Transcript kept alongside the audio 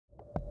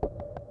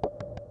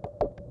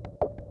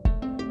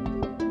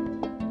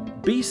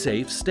Be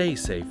Safe, Stay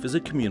Safe is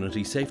a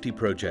community safety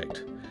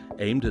project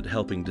aimed at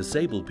helping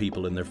disabled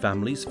people and their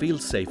families feel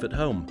safe at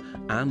home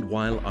and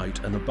while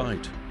out and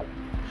about.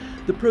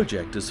 The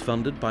project is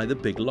funded by the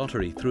Big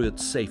Lottery through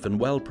its Safe and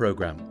Well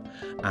programme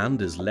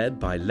and is led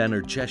by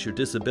Leonard Cheshire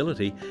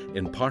Disability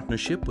in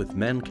partnership with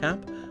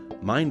MenCap,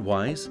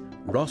 Mindwise,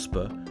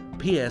 ROSPA,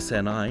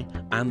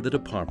 PSNI and the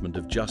Department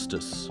of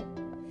Justice.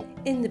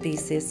 In the Be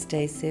Safe,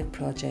 Stay Safe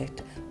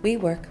project, we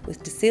work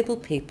with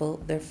disabled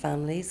people, their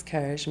families,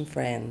 carers and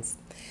friends.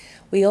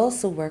 We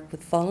also work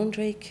with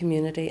voluntary,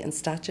 community and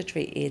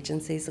statutory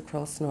agencies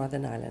across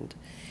Northern Ireland.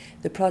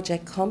 The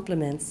project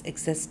complements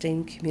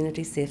existing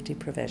community safety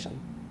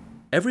provision.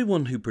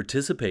 Everyone who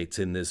participates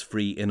in this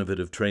free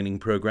innovative training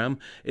programme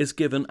is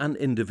given an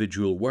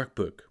individual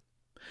workbook.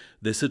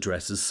 This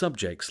addresses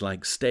subjects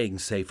like staying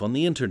safe on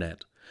the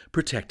internet,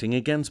 protecting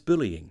against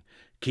bullying,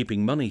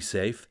 keeping money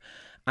safe,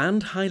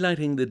 and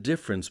highlighting the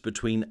difference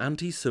between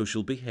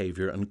antisocial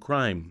behaviour and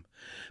crime,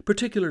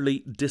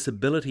 particularly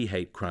disability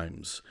hate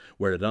crimes,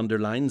 where it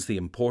underlines the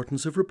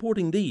importance of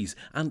reporting these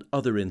and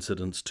other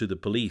incidents to the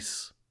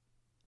police.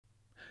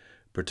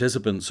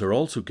 Participants are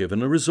also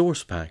given a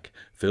resource pack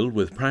filled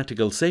with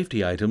practical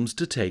safety items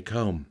to take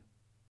home.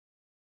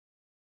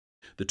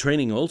 The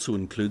training also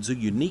includes a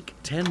unique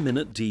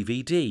 10-minute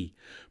DVD,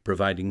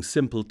 providing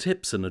simple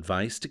tips and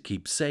advice to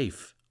keep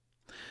safe.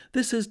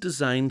 This is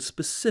designed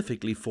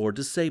specifically for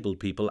disabled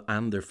people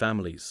and their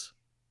families.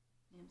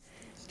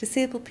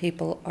 Disabled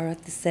people are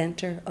at the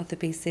centre of the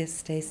Be Safe,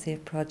 Stay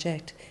Safe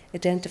project,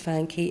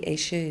 identifying key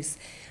issues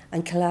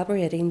and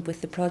collaborating with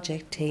the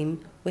project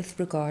team with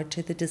regard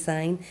to the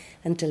design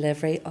and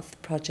delivery of the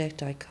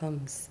project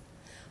outcomes.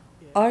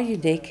 Our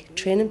unique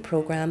training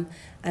programme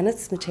and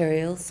its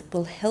materials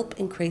will help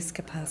increase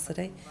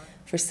capacity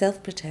for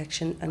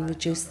self-protection and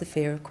reduce the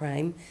fear of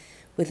crime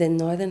within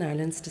Northern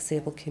Ireland's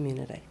disabled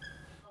community.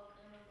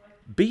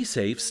 Be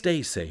Safe,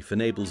 Stay Safe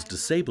enables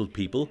disabled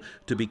people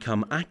to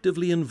become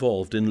actively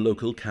involved in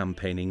local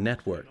campaigning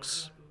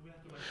networks.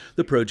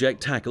 The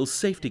project tackles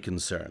safety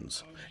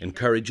concerns,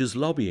 encourages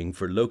lobbying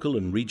for local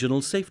and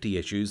regional safety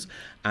issues,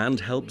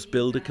 and helps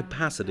build a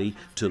capacity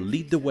to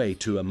lead the way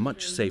to a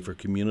much safer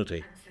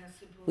community.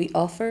 We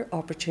offer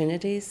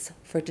opportunities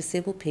for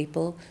disabled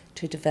people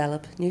to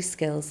develop new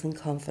skills and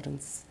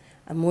confidence,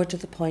 and more to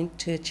the point,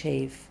 to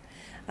achieve.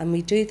 And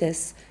we do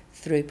this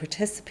through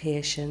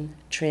participation,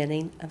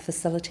 training and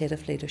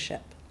facilitative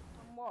leadership.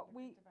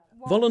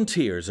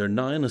 Volunteers are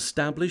now an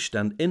established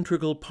and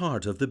integral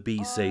part of the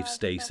Be Safe,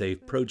 Stay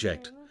Safe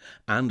project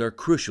and are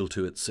crucial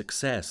to its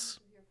success.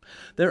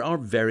 There are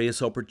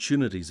various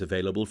opportunities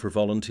available for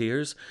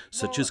volunteers,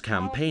 such as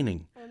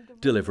campaigning,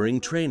 delivering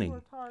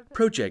training,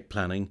 project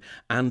planning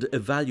and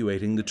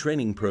evaluating the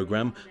training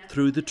programme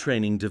through the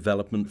Training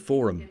Development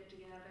Forum.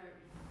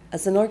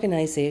 As an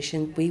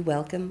organisation, we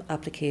welcome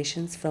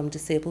applications from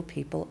disabled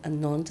people and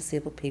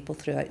non-disabled people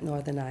throughout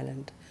Northern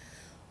Ireland.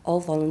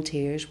 All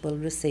volunteers will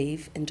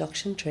receive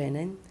induction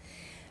training,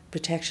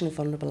 protection of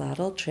vulnerable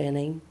adult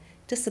training,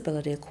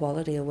 disability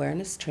equality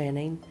awareness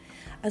training,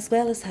 as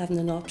well as having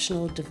an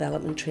optional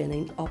development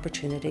training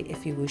opportunity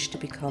if you wish to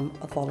become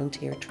a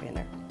volunteer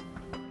trainer.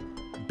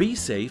 Be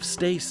Safe,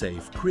 Stay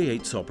Safe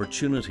creates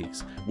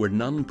opportunities where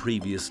none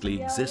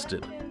previously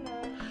existed.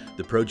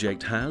 The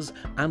project has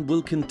and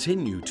will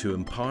continue to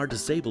empower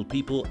disabled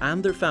people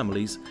and their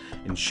families,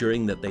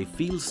 ensuring that they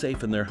feel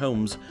safe in their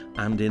homes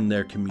and in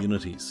their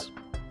communities.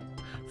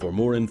 For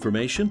more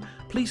information,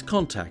 please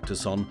contact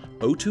us on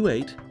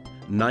 028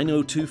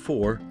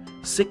 9024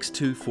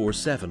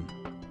 6247,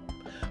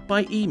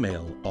 by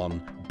email on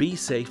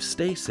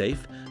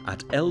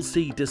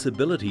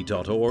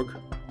besafestaysafe@lcdisability.org,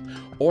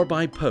 or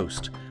by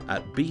post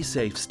at Be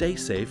Safe, Stay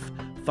Safe,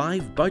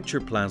 5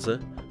 Boucher Plaza,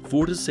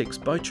 4 to 6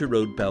 Boucher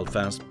Road,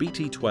 Belfast,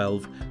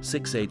 BT12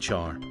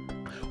 6HR.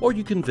 Or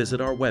you can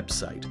visit our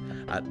website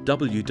at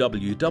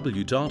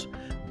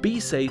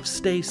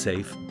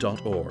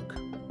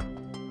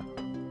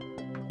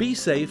www.besafestaysafe.org. Be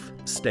safe,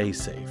 stay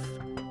safe,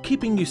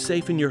 keeping you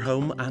safe in your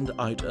home and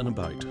out and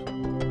about.